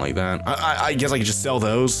that, I guess I could just sell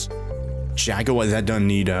those. Jacko, that doesn't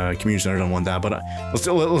need community center, don't want that, but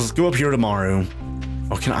let's go up here tomorrow.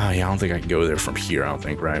 Oh, I don't think I can go there from here, I don't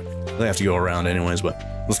think, right? They have to go around anyways, but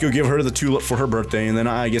let's go give her the tulip for her birthday, and then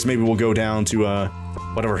I guess maybe we'll go down to,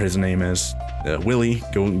 whatever his name is, Willie,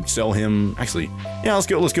 go sell him, actually, yeah, let's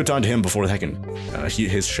go talk to him before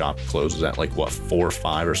his shop closes at, like, what, 4 or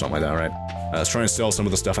 5 or something like that, right? Let's try and sell some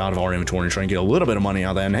of the stuff out of our inventory and try and get a little bit of money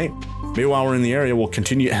out of that, and hey, maybe while we're in the area, we'll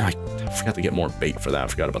continue, I forgot to get more bait for that, I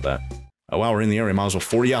forgot about that. While we're in the area, might as well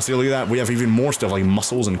 40. Yeah, see, look at that. We have even more stuff like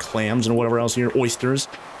mussels and clams and whatever else here. Oysters.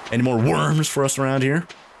 Any more worms for us around here?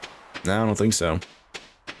 No, I don't think so.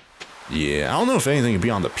 Yeah, I don't know if anything could be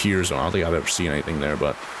on the piers. I don't think I've ever seen anything there,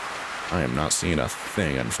 but I am not seeing a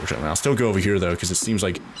thing, unfortunately. I'll still go over here, though, because it seems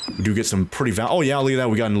like we do get some pretty oh, yeah, look at that.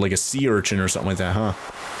 We got like a sea urchin or something like that, huh?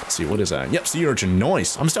 Let's see, what is that? Yep, sea urchin.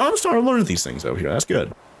 Nice. I'm starting to learn these things over here. That's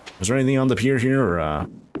good. Is there anything on the pier here, or,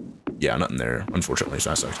 yeah, nothing there, unfortunately, so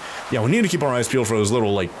that sucks. Yeah, we need to keep our eyes peeled for those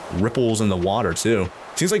little, like, ripples in the water, too.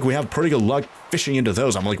 Seems like we have pretty good luck fishing into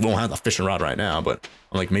those. I'm like, we don't have the fishing rod right now, but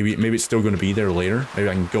I'm like, maybe it's still going to be there later. Maybe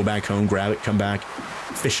I can go back home, grab it, come back,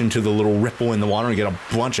 fish into the little ripple in the water and get a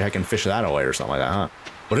bunch of heckin' fish that away or something like that, huh?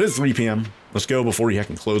 But it is 3 p.m. Let's go before you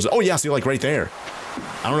heckin' close it. Oh, yeah, see, like, right there.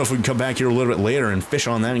 I don't know if we can come back here a little bit later and fish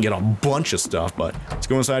on that and get a bunch of stuff, but let's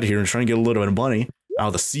go inside here and try and get a little bit of money out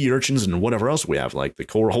of the sea urchins and whatever else we have, like the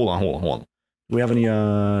coral. Hold on. Do we have any,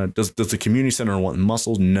 does the community center want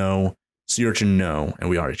mussels? No. Sea urchin? No. And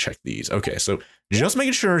we already checked these. Okay, so just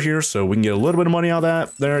making sure here so we can get a little bit of money out of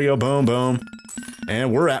that. There you go. Boom, boom.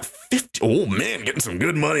 And we're at 50. Oh, man, getting some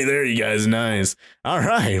good money there, you guys. Nice. All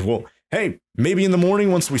right. Well, hey, maybe in the morning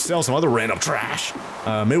once we sell some other random trash,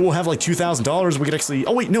 maybe we'll have like $2,000. We could actually,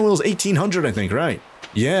 oh, wait, no, it was 1,800, I think, right?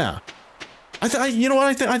 Yeah. You know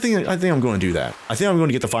what? I think I'm going to do that. I think I'm going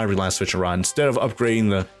to get the fiberglass fishing rod instead of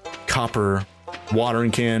upgrading the copper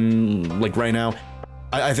watering can like right now.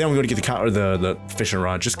 I think I'm going to get the fishing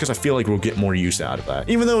rod just because I feel like we'll get more use out of that.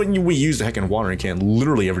 Even though we use the heckin' watering can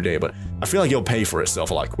literally every day, but I feel like it'll pay for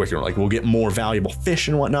itself a lot quicker. Like we'll get more valuable fish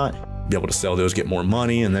and whatnot, be able to sell those, get more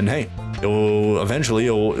money, and then hey, eventually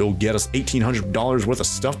it'll get us $1,800 worth of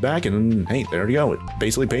stuff back, and then, hey, there you go. It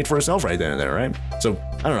basically paid for itself right then and there, right? So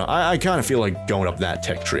I don't know. I kind of feel like going up that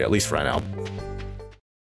tech tree at least for right now.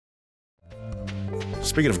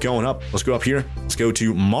 Speaking of going up, let's go up here. Let's go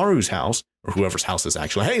to Maru's house, or whoever's house is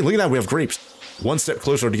actually. Hey, look at that. We have grapes. One step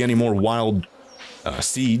closer to getting more wild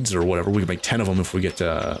seeds or whatever. We can make 10 of them if we get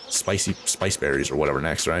spice berries or whatever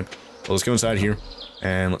next, right? So let's go inside here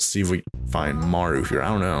and let's see if we find Maru here. I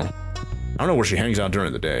don't know where she hangs out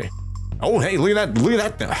during the day. Oh, hey, look at that. Look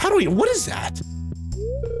at that. How do we, what is that?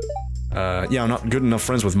 Yeah, I'm not good enough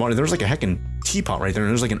friends with Maru. There's like a heckin' teapot right there, and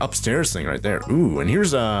there's like an upstairs thing right there. Ooh, and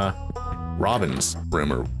here's Robin's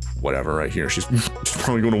room or whatever right here. She's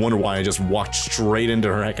probably going to wonder why I just walked straight into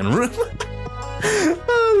her heckin' room.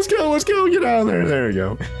 Let's go, get out of there. There we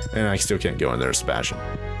go. And I still can't go in there, Sebastian.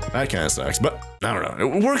 That kind of sucks, but I don't know.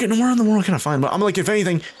 Where in the world can I find? But I'm like, if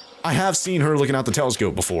anything, I have seen her looking out the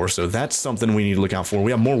telescope before, so that's something we need to look out for.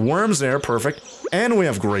 We have more worms there, perfect. And we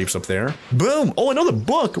have grapes up there. Boom! Oh, another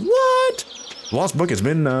book! What? The lost book has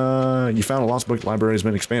been, you found a lost book library has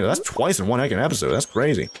been expanded. That's twice in one heckin' episode. That's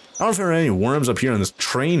crazy. I don't know if there are any worms up here in this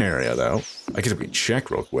train area, though. I guess if we can check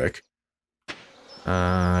real quick.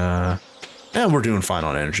 Yeah, we're doing fine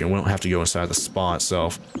on energy, and we don't have to go inside the spa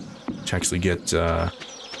itself to actually get,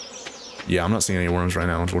 Yeah, I'm not seeing any worms right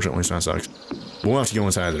now, unfortunately, so that sucks. We'll have to go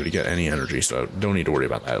inside there to get any energy, so don't need to worry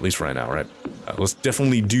about that, at least for right now, right? Let's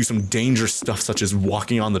definitely do some dangerous stuff, such as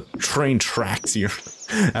walking on the train tracks here.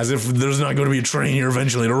 As if there's not going to be a train here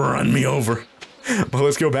eventually to run me over. But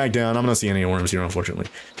let's go back down. I'm not seeing any worms here, unfortunately.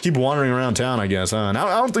 Keep wandering around town, I guess, huh? And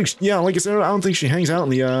I don't think, yeah, like I said, I don't think she hangs out in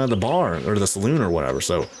the bar or the saloon or whatever,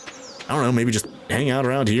 so I don't know, maybe just hang out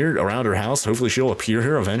around here, around her house. Hopefully she'll appear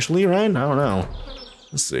here eventually, right? I don't know.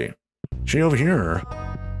 Let's see. Is she over here or?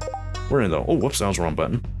 We're in the, oh, whoops, that was the wrong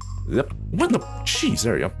button. Yep. What the, jeez,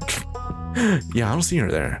 there you go. Yeah, I don't see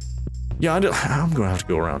her there. Yeah, I'm gonna have to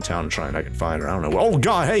go around town and try and I can find her. I don't know. Oh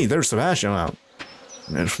God, hey, there's Sebastian out.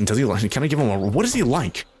 Does he like, can I give him a, what does he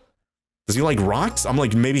like? Does he like rocks? I'm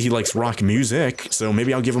like, maybe he likes rock music, so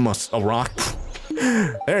maybe I'll give him a rock.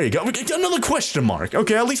 There you go. We get another question mark.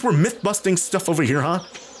 Okay, at least we're myth-busting stuff over here, huh?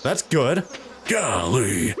 That's good.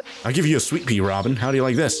 Golly. I'll give you a sweet pea, Robin. How do you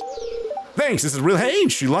like this? Thanks, this is real. Hey,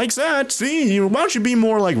 she likes that. See, why don't you be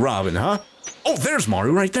more like Robin, huh? Oh, there's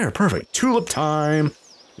Maru right there. Perfect. Tulip time.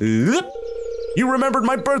 Yep. You remembered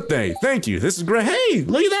my birthday. Thank you. This is great. Hey,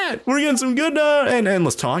 look at that. We're getting some good, and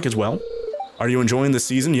let's talk as well. Are you enjoying this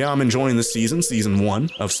season? Yeah, I'm enjoying this season. Season 1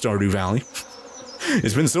 of Stardew Valley.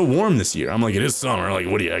 It's been so warm this year. I'm like, it is summer. Like,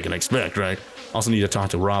 what do you I can expect, right? Also need to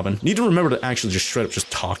talk to Robin. Need to remember to actually just straight up just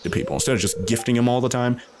talk to people instead of just gifting them all the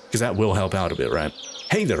time, because that will help out a bit, right?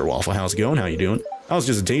 Hey there, Waffle. How's it going? How you doing? I was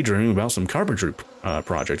just daydreaming about some carpentry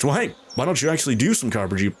projects. Well, hey, why don't you actually do some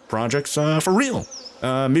carpentry projects for real?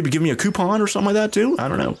 Maybe give me a coupon or something like that too? I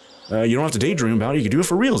don't know. You don't have to daydream about it. You can do it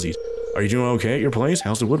for realsies. Are you doing okay at your place?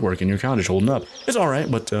 How's the woodwork in your cottage holding up? It's all right,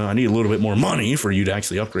 but I need a little bit more money for you to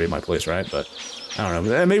actually upgrade my place, right? But I don't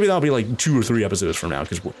know. Maybe that'll be like 2 or 3 episodes from now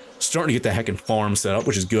because we're starting to get the heckin' farm set up,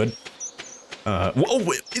 which is good. Oh,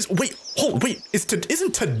 wait,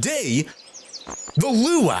 isn't today the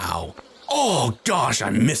luau? Oh gosh, I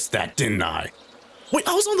missed that, didn't I? Wait,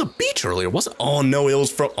 I was on the beach earlier, wasn't? Oh no, it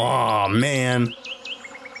was from. Oh man.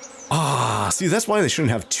 See, that's why they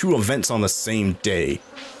shouldn't have 2 events on the same day.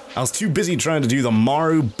 I was too busy trying to do the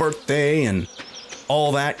Maru birthday and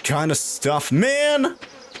all that kind of stuff. Man,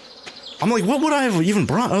 I'm like, what would I have even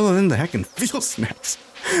brought other than the heckin' field snacks?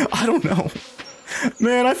 I don't know.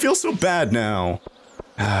 Man, I feel so bad now.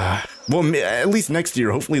 Well, at least next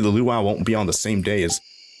year, hopefully the luau won't be on the same day as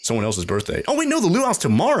someone else's birthday. Oh wait, no, the luau's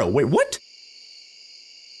tomorrow. Wait, what?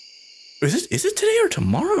 Is it today or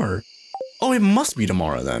tomorrow? Or? Oh, it must be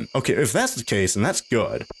tomorrow then. Okay, if that's the case, then that's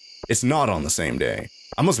good. It's not on the same day.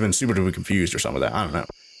 I must have been super duper confused or something like that. I don't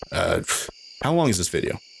know. How long is this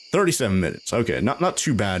video? 37 minutes. Okay, not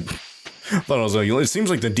too bad. Thought I was like, it seems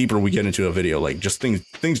like the deeper we get into a video, like just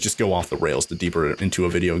things just go off the rails the deeper into a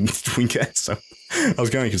video we get. So I was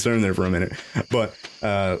kind of concerned there for a minute. But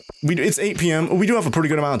it's 8 p.m. We do have a pretty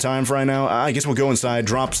good amount of time for right now. I guess we'll go inside,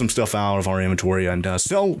 drop some stuff out of our inventory, and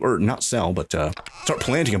sell, or not sell, but start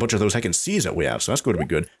planting a bunch of those heckin' seeds that we have. So that's going to be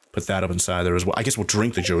good. Put that up inside there as well. I guess we'll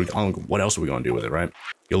drink the Joja. What else are we going to do with it, right?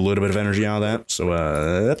 Get a little bit of energy out of that.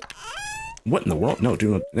 So, what in the world? No,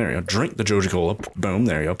 there you go. Drink the Joja Cola. Boom,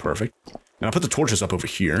 there you go. Perfect. And I'll put the torches up over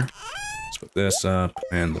here. Let's put this up,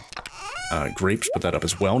 and the grapes, put that up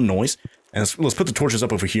as well. Noise. And let's put the torches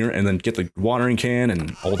up over here, and then get the watering can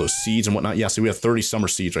and all those seeds and whatnot. Yeah, so we have 30 summer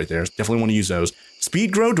seeds right there. Definitely want to use those.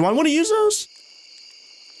 Speed grow, do I want to use those?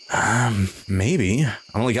 Maybe.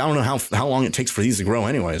 I don't know how long it takes for these to grow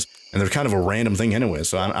anyways. And they're kind of a random thing anyway,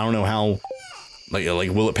 so I don't know how, like,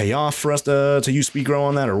 will it pay off for us to use speed grow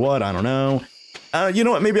on that or what? I don't know. You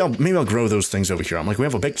know what, maybe I'll grow those things over here. I'm like, we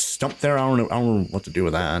have a big stump there. I don't know what to do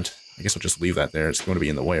with that. I guess I'll just leave that there. It's going to be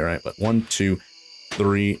in the way, right? But 1, 2,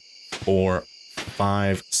 3, 4,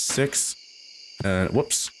 5, 6,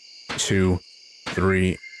 whoops, 2,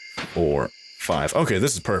 3, 4, 5. Okay,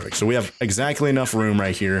 this is perfect. So we have exactly enough room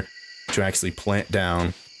right here to actually plant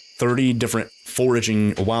down 30 different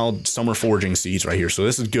wild summer foraging seeds right here. So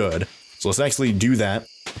this is good. So let's actually do that.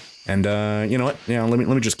 And you know what? Yeah, let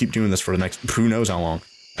me just keep doing this for the next who knows how long.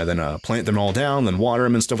 And then plant them all down, then water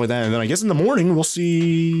them and stuff like that. And then I guess in the morning we'll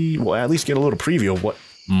see, we'll at least get a little preview of what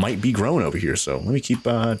might be growing over here. So let me keep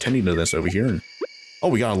tending to this over here. And oh,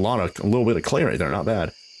 we got a little bit of clay right there. Not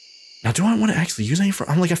bad. Now, do I want to actually use any? I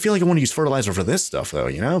feel like I want to use fertilizer for this stuff though,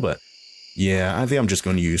 you know. But yeah, I think I'm just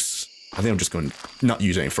going to not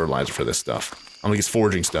use any fertilizer for this stuff. I'm gonna get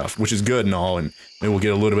foraging stuff, which is good and all, and maybe we'll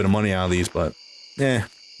get a little bit of money out of these. But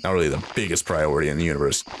not really the biggest priority in the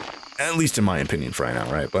universe. At least in my opinion for right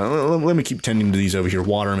now, right? But let me keep tending to these over here,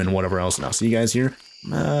 water them and whatever else, and I'll see you guys here,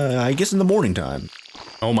 I guess in the morning time.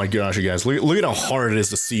 Oh my gosh, you guys, look at how hard it is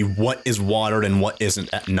to see what is watered and what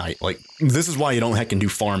isn't at night. Like, this is why you don't heckin' do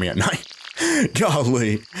farming at night.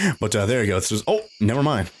 Golly. But there you go. This is, oh, never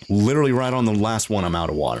mind. Literally right on the last one, I'm out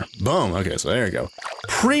of water. Boom. Okay, so there you go.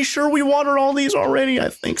 Pretty sure we watered all these already. I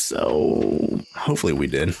think so. Hopefully we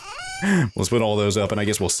did. Let's put all those up, and I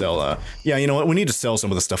guess we'll sell, yeah, you know what? We need to sell some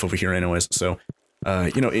of the stuff over here anyways, so,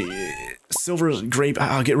 you know, silver grape,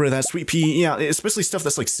 I'll get rid of that. Sweet pea, yeah, especially stuff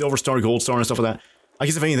that's like silver star, gold star, and stuff like that. I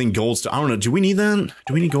guess if anything, gold star, I don't know, do we need that?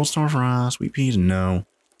 Do we need gold star for, sweet peas? No.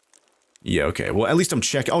 Yeah, okay, well, at least I'm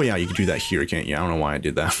checking. Oh, yeah, you can do that here, can't you? I don't know why I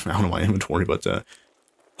did that. I don't know my inventory, but,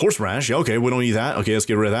 horseradish, yeah, okay, we don't need that. Okay, let's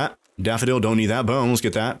get rid of that. Daffodil, don't need that. Boom, let's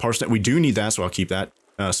get that. Parsnip, we do need that, so I'll keep that.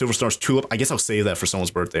 Silver Star's tulip. I guess I'll save that for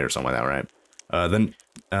someone's birthday or something like that, right? Then,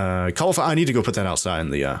 cauliflower. I need to go put that outside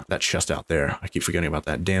in the, that chest out there. I keep forgetting about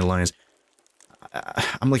that. Dandelions.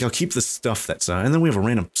 I'm like, I'll keep the stuff that's, and then we have a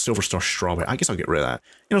random Silver Star strawberry. I guess I'll get rid of that.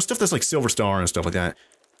 You know, stuff that's like Silver Star and stuff like that.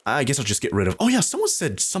 I guess I'll just get rid of. Oh, yeah, someone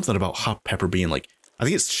said something about hot pepper being like, I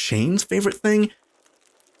think it's Shane's favorite thing.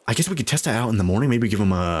 I guess we could test that out in the morning. Maybe give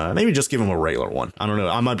him a, maybe just give him a regular one. I don't know.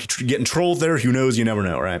 I might be getting trolled there. Who knows? You never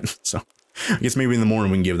know, right? So. I guess maybe in the morning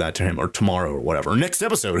we can give that to him, or tomorrow, or whatever. Or next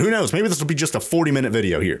episode, who knows? Maybe this will be just a 40-minute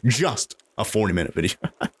video here. Just a 40-minute video.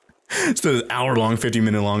 It's an hour-long,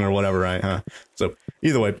 50-minute long, or whatever, right? Huh? So,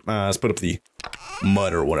 either way, let's put up the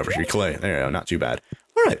mud or whatever here. Clay. There you go. Not too bad.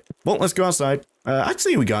 All right. Well, let's go outside. I'd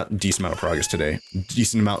say we got a decent amount of progress today.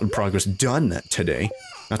 Decent amount of progress done today.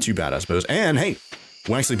 Not too bad, I suppose. And, hey,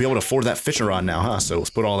 we'll actually be able to afford that fishing rod now, huh? So, let's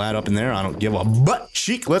put all that up in there. I don't give a butt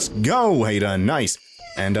cheek. Let's go. Hey, done. Nice.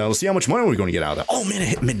 And let's see how much money we're going to get out of that. Oh, man, it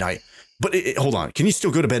hit midnight. But hold on. Can you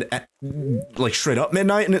still go to bed at, like, straight up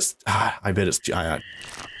midnight? And it's, I bet it's, I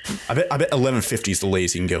bet 11:50 is the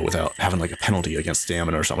latest you can go without having, like, a penalty against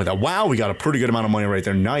stamina or something like that. Wow, we got a pretty good amount of money right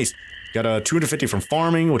there. Nice. Got 250 from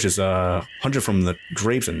farming, which is 100 from the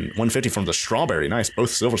grapes and 150 from the strawberry. Nice. Both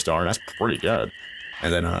silver star. That's pretty good.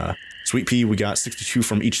 And then, sweet pea, we got 62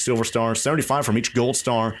 from each silver star, 75 from each gold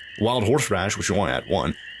star, wild horseradish, which we only had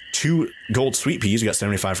one. 2 gold sweet peas, we got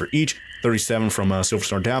 75 for each, 37 from Silver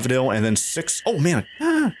Star Daffodil, and then 6, oh man,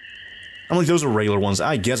 I'm like, those are regular ones.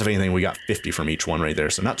 I guess if anything, we got 50 from each one right there,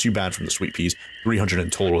 so not too bad from the sweet peas, 300 in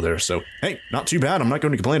total there, so hey, not too bad. I'm not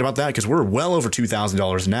going to complain about that, because we're well over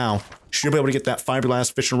 $2,000 now. Should be able to get that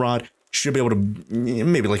fiberglass fishing rod, should be able to,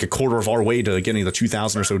 maybe like a quarter of our way to getting the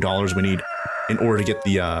 $2,000 or so dollars we need in order to get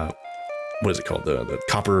the, what is it called, the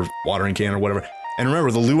copper watering can or whatever. And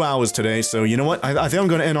remember, the luau is today, so you know what? I think I'm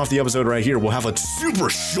going to end off the episode right here. We'll have a super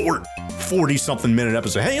short 40-something minute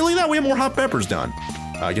episode. Hey, look at that, we have more hot peppers done.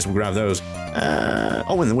 I guess we'll grab those.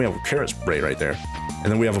 Oh, and then we have a carrot spray right there.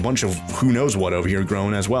 And then we have a bunch of who knows what over here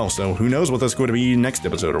growing as well. So who knows what that's going to be next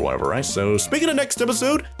episode or whatever, right? So speaking of next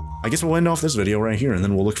episode, I guess we'll end off this video right here, and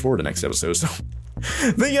then we'll look forward to next episode. So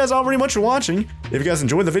thank you guys all very much for watching. If you guys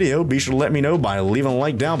enjoyed the video, be sure to let me know by leaving a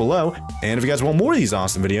like down below. And if you guys want more of these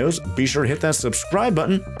awesome videos, be sure to hit that subscribe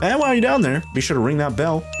button. And while you're down there, be sure to ring that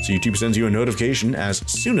bell so YouTube sends you a notification as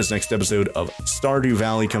soon as next episode of Stardew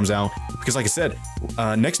Valley comes out. Because like I said,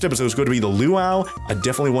 next episode is going to be the luau. I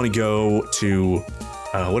definitely want to go to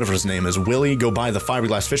whatever his name is, Willie, go buy the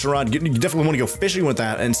fiberglass fishing rod. You definitely want to go fishing with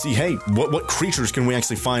that and see, hey, what creatures can we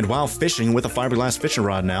actually find while fishing with a fiberglass fishing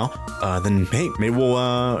rod now? Then, hey, maybe we'll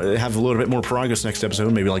have a little bit more progress next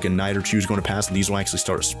episode. Maybe like a night or two is going to pass and these will actually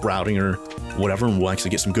start sprouting or whatever, and we'll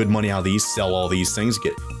actually get some good money out of these, sell all these things,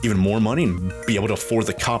 get even more money, and be able to afford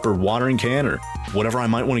the copper watering can or whatever I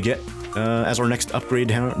might want to get as our next upgrade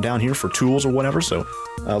down here for tools or whatever. So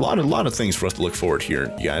a lot of things for us to look forward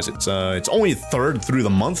here, you guys. It's only 3rd through the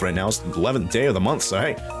month right now. It's the 11th day of the month, so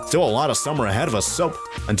hey, still a lot of summer ahead of us. So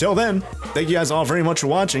until then, thank you guys all very much for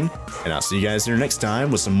watching, and I'll see you guys here next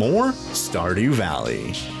time with some more Stardew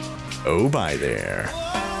Valley. Oh, bye there.